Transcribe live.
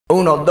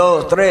1,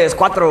 2, 3,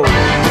 4.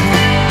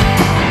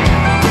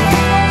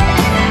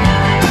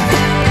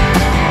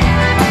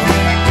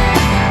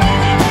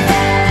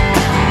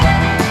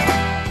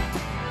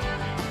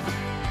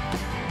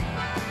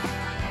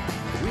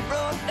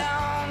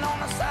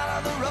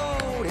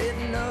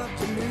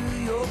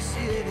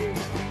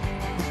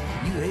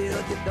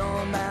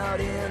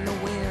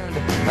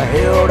 I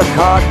held a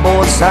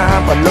cardboard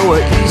sign for Lower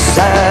East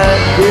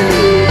Side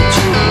Village.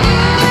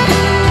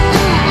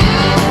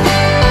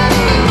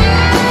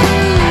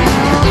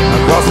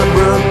 Across the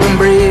Brooklyn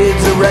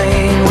Bridge the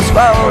rain was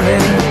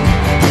falling.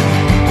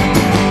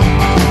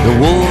 The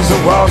wolves of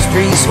Wall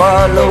Street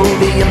swallowed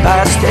the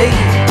Empire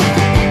State.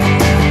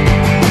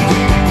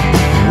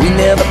 We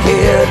never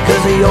cared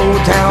cause the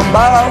old town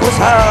bar was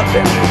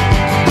hopping.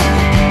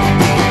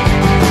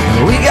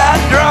 We got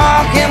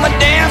drunk and we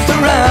danced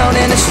around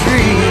in the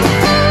street.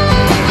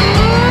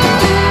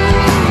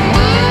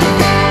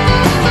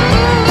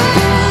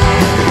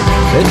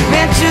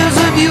 Adventures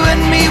of you and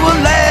me will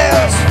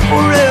last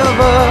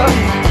forever.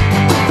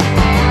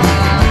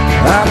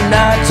 I'm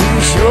not too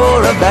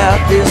sure about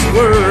this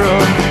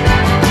world.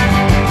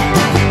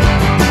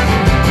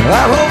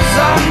 I hope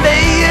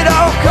someday it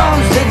all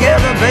comes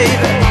together,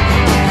 baby.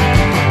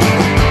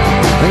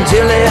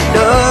 Until it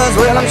does,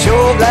 well, I'm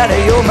sure glad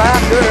that you're my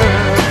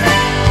girl.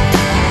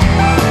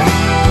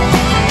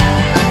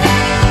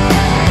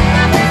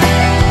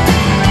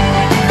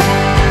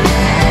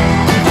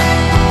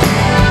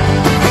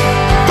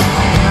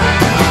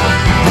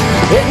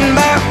 Heading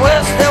back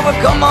west, there were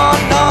come on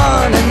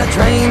none, and the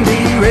train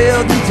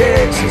derailed in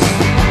Texas.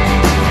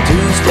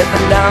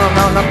 Two-stepping down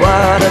on the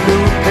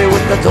Guadalupe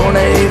with the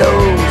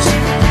tornadoes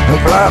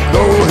and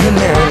Flaco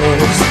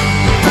Jimenez.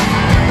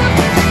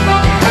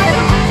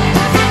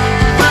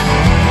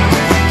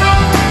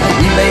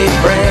 We made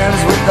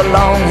friends with the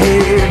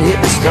long-haired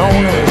hippie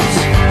stoners,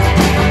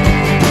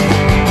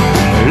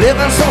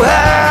 living so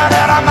high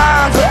that our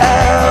minds were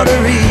out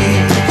of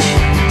reach.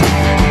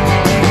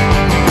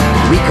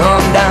 We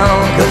calmed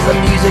down cause the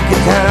music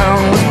in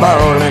town was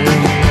ballin'.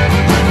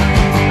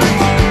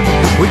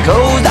 We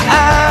closed our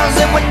eyes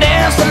and we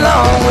danced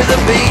along with the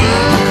beat.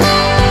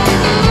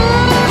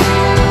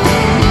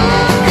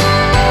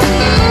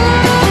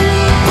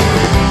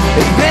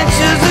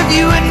 Adventures of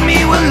you and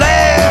me will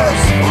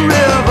last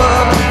forever.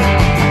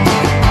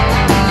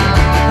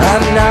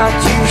 I'm not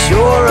too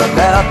sure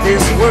about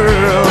this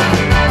world.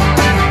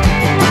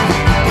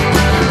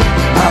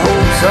 I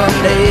hope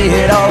someday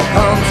it all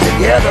comes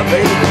together,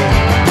 baby.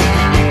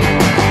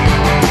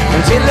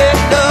 Until it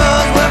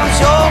does, well, I'm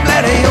sure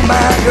glad you're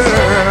my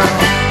girl.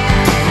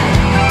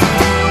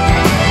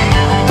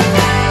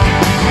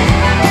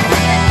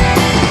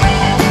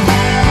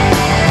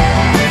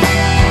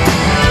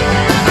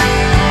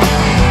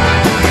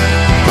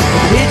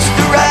 Hitched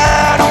a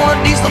ride on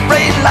a diesel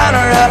freight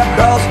liner out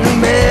across New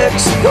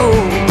Mexico.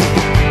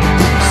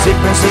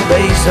 Sipping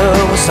cerveza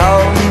with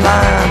salt and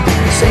lime,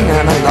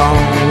 singing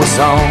along with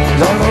songs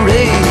on the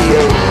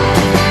radio.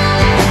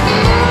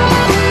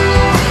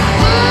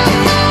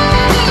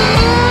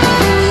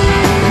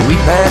 We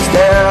passed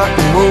out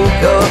and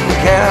woke up in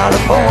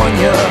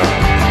California.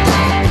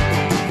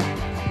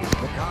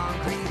 The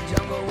concrete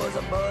jungle was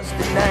a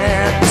busting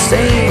at the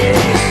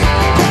seams.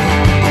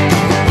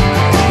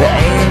 The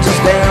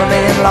angels down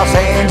in Los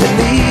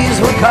Angeles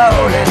were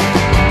calling.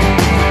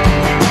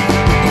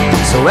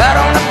 So out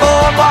on the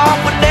boardwalk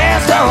we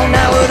danced on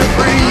now with a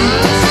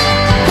breeze.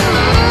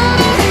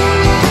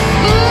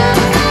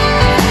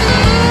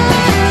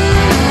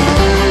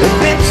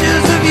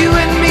 Adventures of you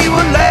and me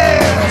will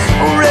last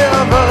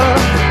forever.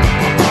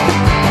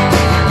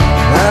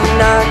 I'm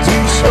not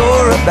too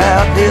sure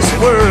about this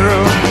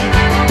world.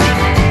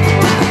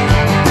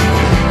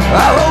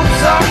 I hope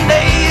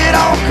someday it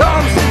all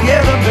comes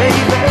together,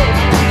 baby.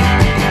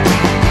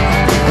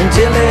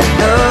 Until it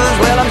does,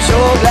 well, I'm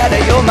sure glad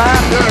that you're my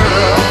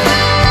girl.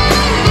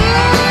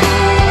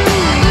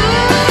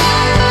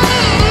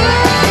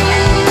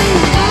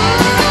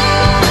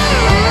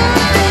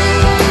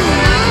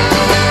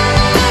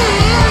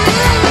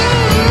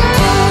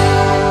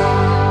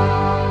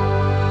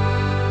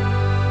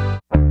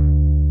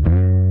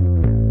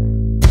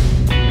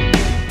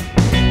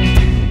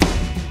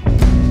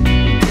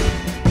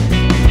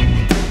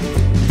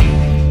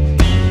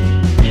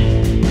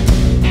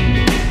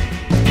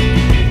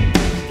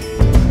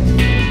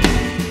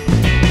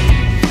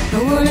 I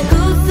wanna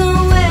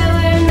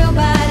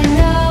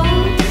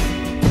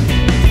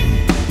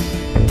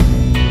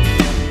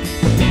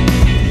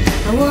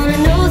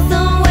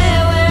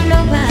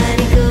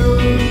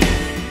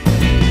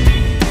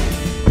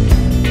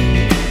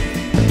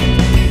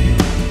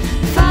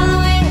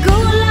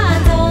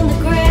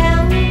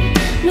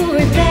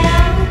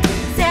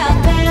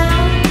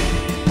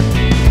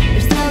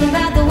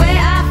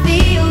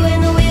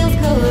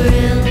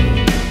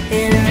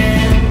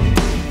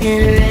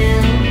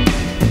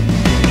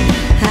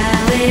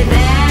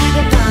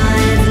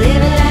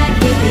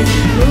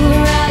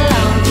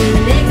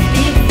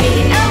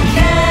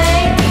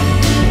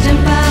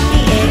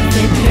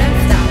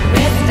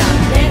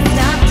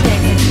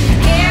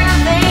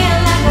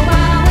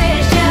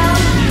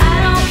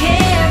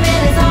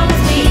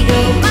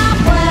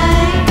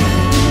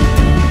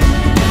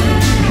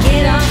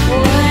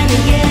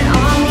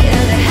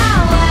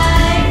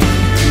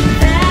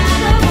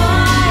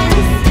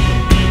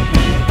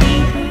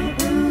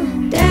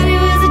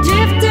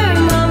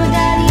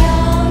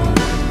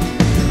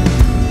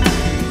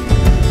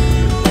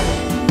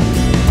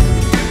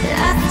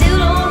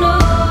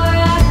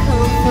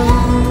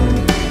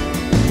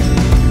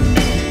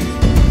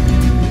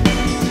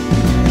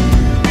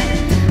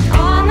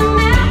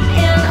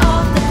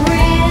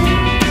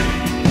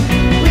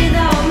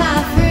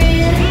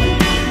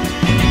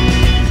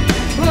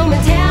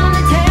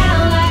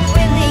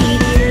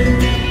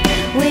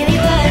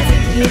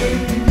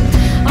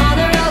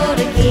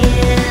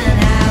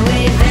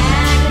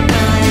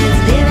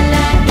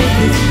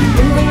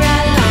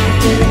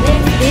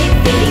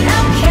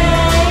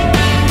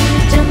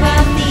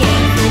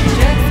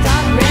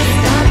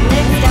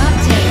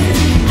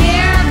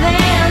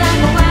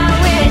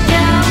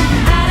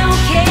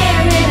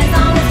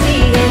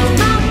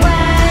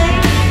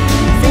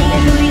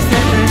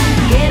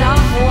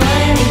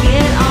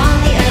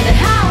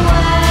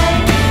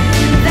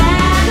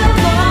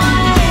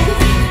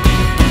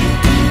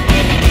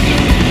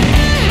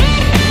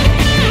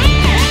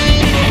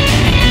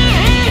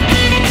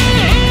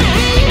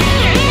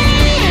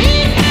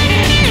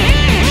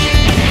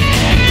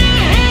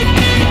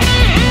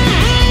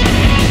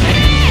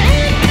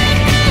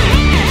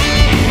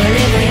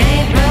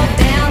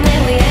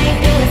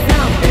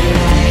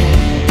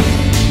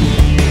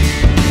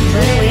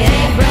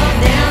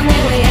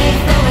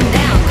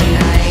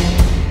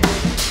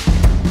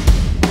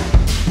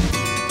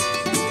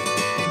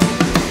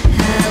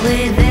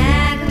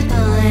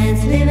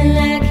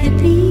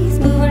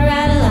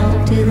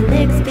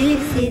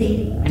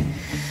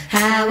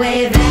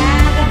Highway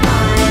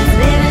vagabonds,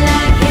 living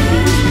like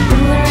hippies,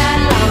 moving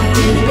right along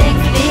to the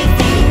next big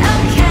city.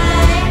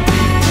 Okay,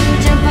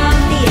 jump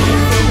off the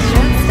exit,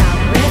 truck stop,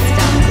 rest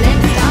stop,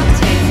 next stop,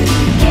 Texas.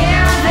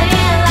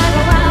 Caravan like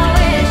a Wild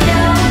West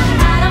show.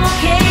 I don't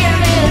care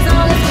as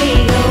long as we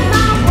go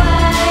my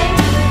way.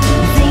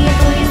 Sing it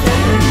for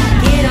yourself,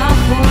 get off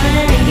one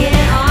and get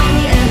on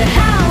the other.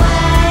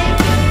 Highway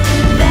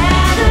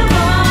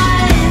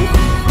vagabonds,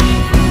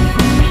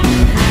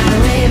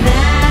 highway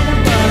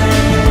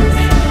vagabonds,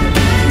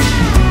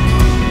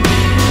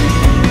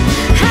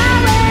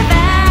 highway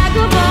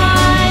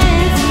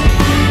vagabonds,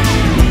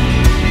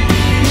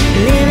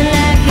 living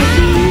like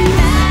hippies,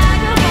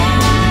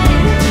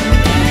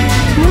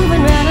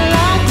 moving right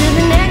along to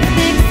the next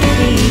big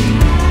city.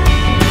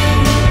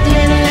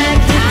 Living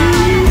like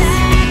hippies,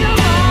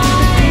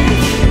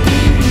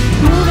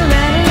 moving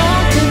right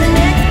along to the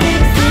next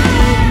big city.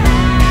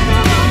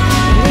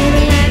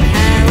 Living like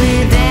highway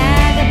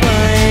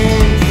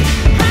vagabonds.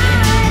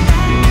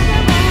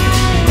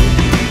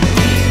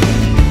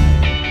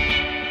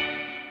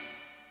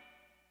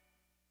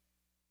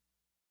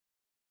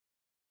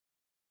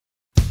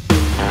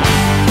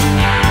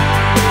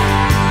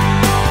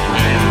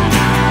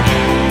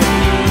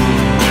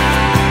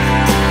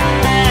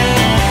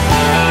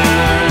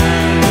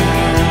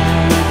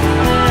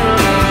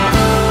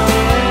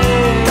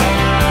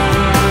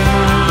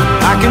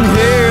 I can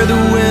hear the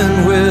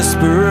wind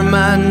whisper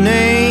my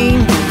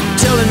name,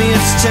 telling me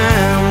it's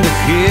time to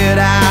head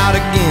out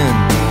again.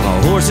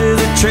 My horses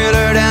are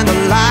trailered and the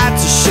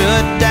lights are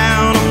shut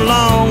down. I'm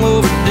long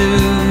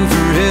overdue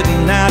for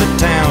heading out of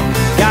town.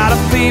 Got a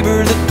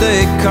fever that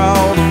they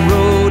call the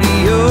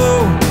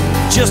rodeo,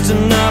 just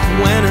enough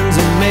winnings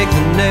to make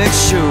the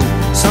next show.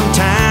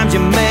 Sometimes you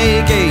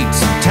make eight,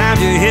 sometimes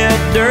you hit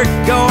dirt.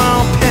 Go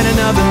on, pin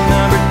another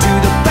number to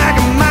the back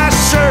of my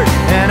shirt,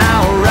 and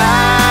I'll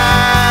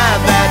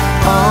ride that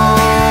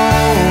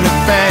pony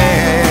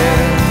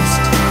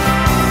fast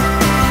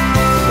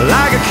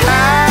like a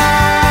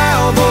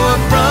cowboy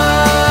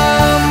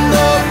from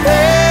the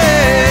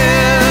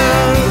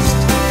past.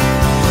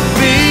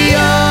 Be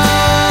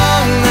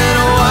young and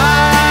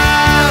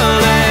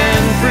wild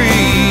and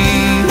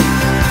free,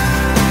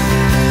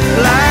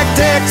 like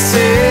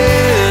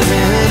Texas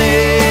in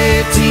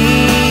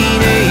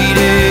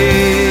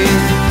 1880,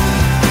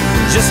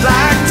 just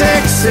like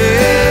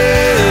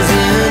Texas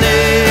in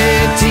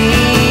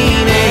 1880.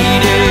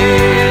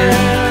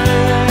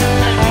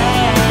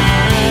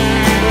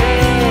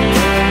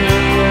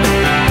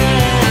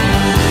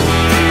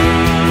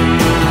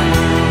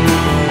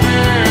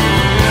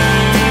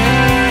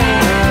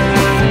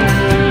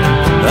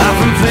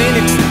 From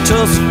Phoenix to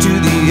Tulsa to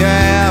the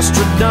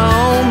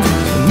Astrodome,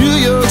 New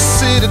York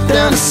City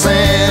down to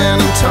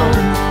San Antonio.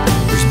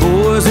 There's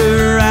boys that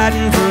are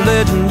riding for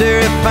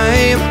legendary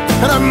fame,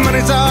 and our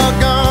money's all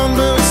gone,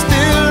 but we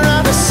still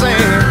ride the same.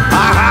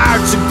 Our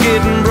hearts are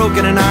getting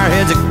broken and our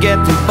heads are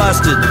getting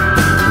busted.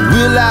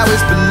 We'll always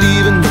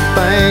believe in the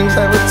things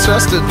that we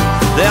trusted.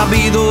 There'll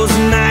be those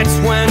nights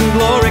when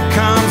glory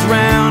comes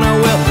round, and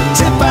we'll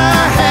tip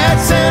our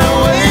hats and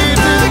wave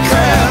to the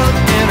crowd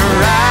and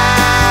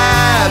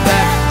ride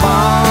that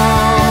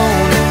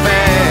pony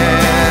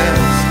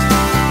fast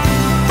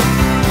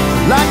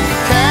like a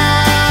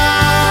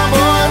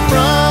cowboy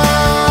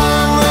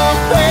from the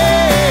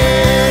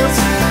past.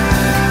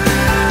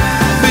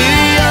 Be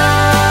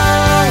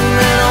young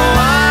and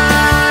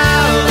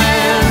wild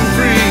and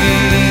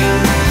free,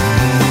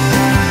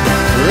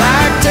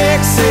 like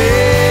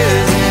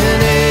Texas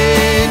in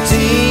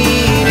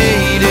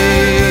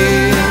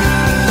 1880,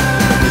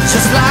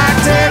 just like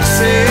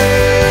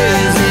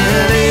Texas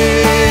in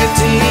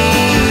 1880.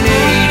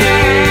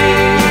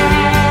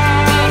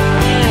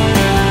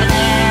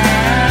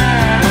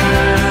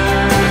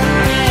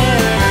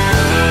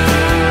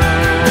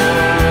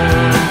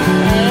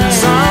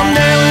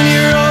 Someday when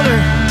you're older,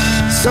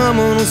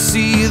 someone will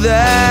see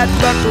that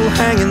buckle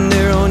hanging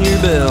there on your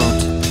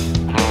belt.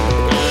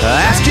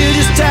 Ask you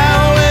just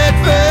how it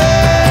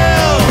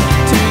felt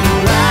to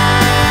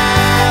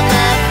ride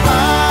that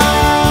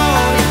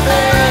pony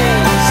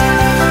fast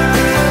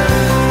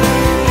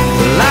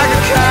like a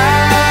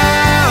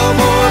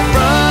cowboy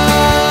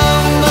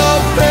from the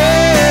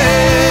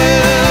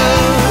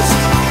past.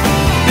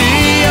 Be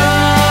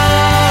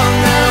young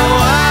and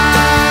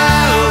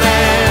wild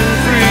and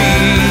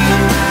free,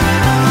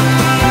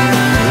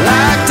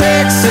 like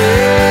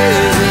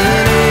Texas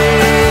in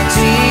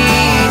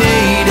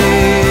 1880,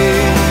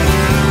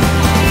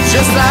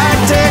 just like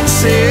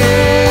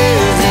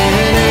Texas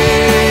in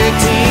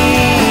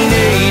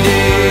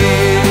 1880,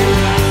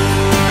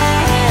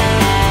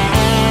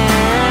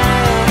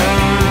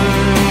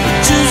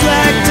 just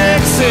like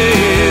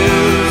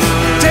Texas.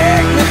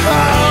 Take me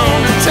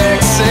home to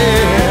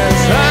Texas.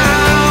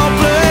 I'll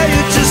play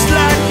it just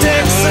like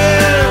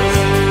Texas.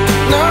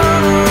 No,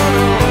 no,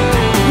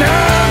 no, no,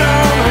 no.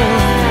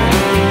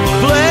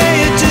 Play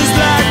it just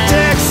like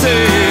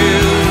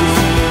Texas.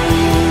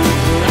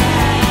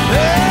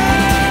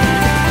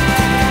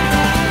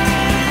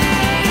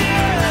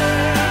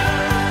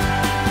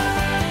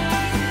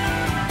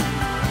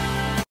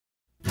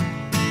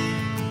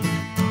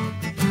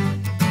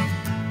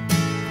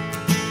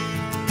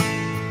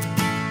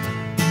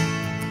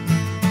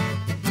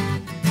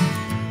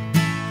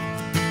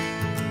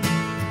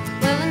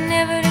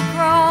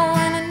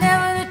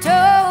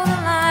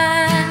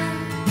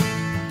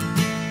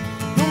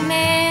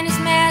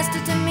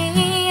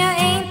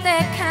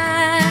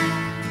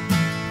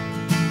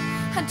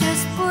 I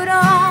just put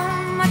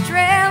on my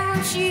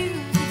traveling shoes.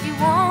 If you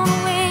wanna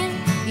win,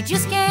 you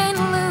just can't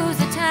lose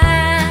the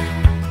time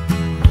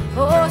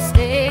or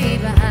stay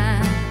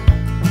behind.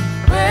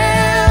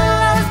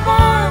 Well, I was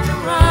born to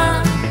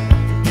run,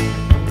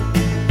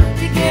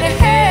 to get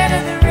ahead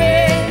of the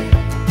race,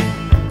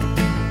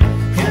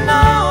 and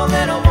all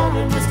that I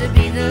wanted was to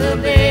be the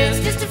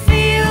best, just to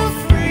feel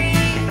free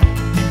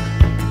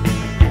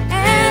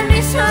and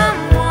be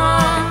someone.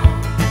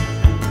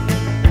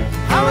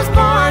 I was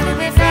born to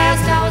be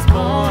fast, I was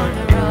born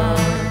to run.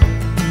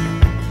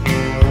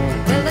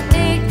 Well, I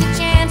take the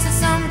chances,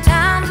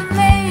 sometimes I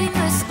make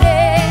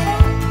mistakes,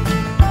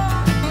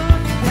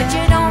 but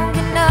you don't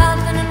get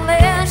nothing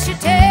unless you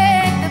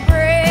take the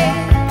break.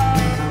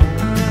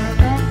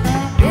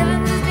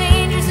 Living as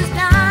dangerous as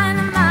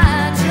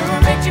dynamite. Sure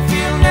makes you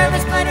feel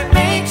nervous, but it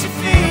makes you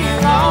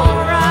feel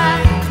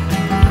alright.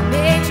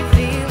 Makes you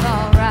feel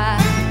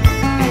alright.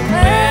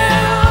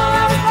 Well,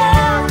 I was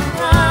born to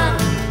run,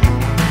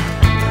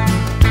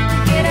 to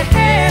get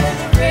ahead of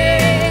the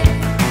race,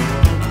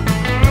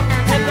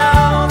 and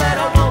all that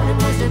I wanted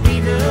was to be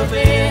the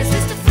best,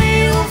 just to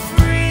feel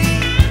free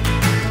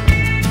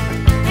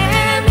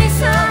and be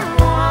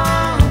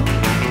someone.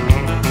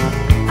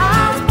 I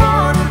was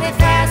born to be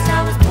fast,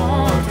 I was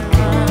born to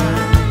run.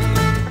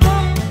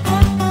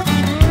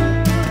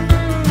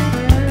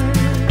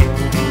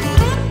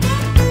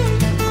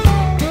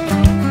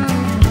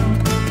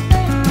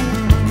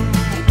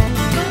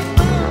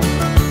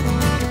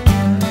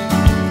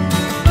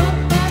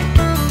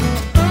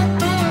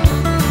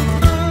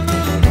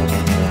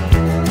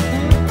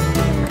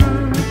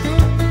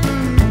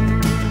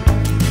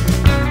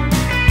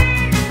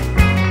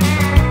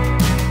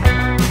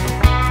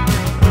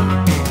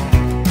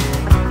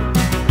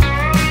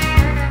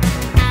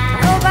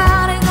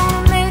 Nobody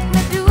gonna make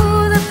me do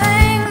the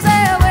things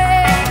their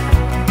way.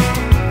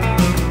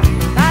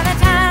 By the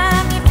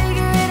time you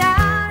figure it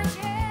out, it's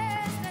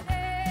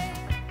yesterday.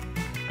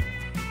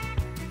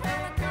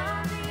 Well, it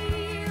don't be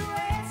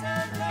way so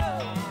low,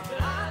 but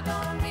I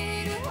don't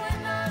need it when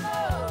I'm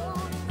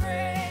old and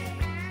gray.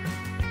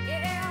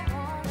 Yeah, I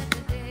want it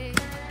today.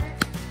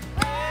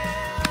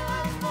 Well,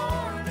 I was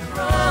born to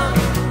run,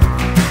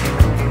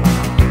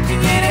 to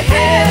get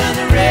ahead of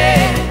the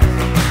race,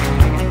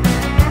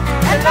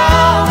 and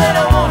all that I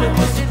wanted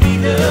was to be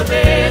the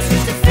best,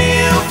 just to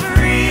feel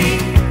free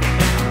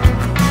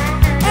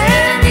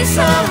and be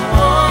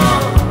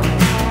someone.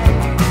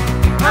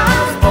 I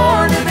was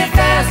born to be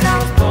fast, I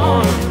was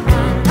born to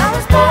run. I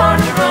was born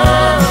to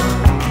run,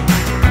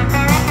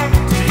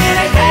 to get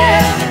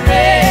ahead of the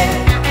race,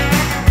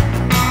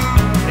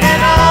 and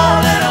all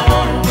that I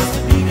wanted was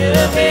to be the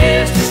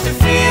best, just to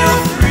feel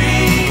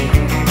free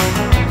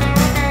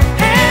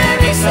and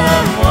be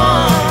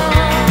someone.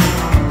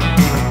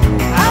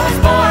 I was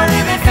born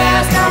to be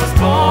fast, I was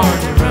born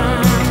to run.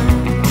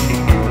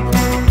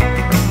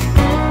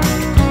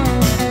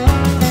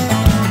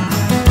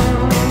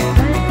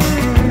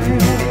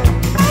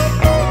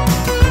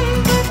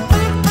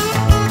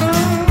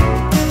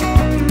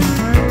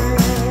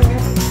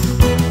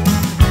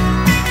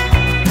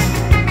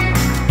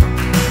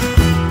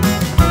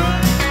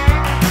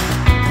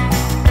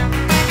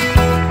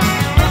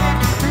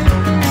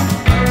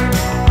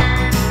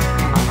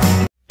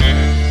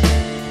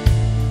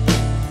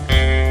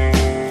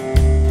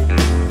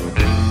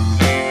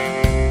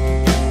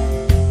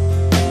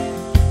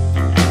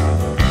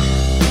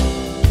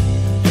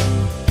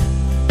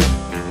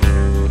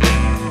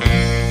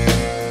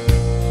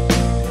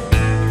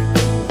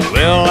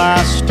 Well,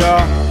 I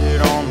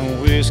started on the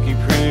whiskey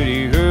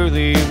pretty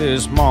early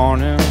this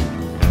morning.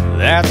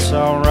 That's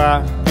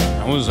alright.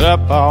 I was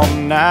up all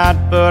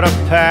night, but I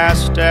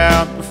passed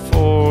out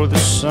before the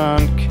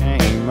sun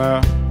came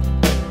up.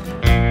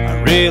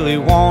 I really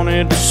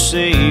wanted to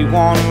see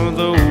one of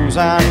those.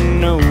 I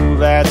know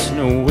that's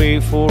no way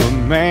for a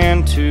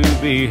man to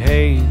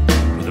behave,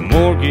 with a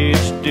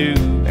mortgage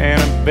due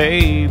and a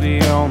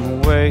baby on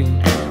the way.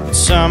 But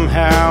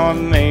somehow I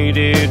made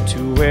it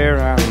to where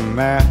I'm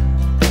at.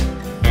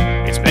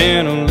 It's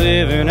been a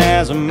living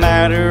as a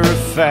matter of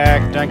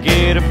fact. I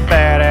get a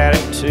bad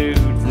attitude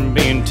from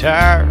being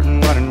tired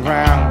and running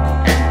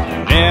round.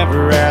 I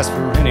never ask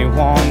for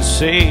anyone to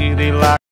say they like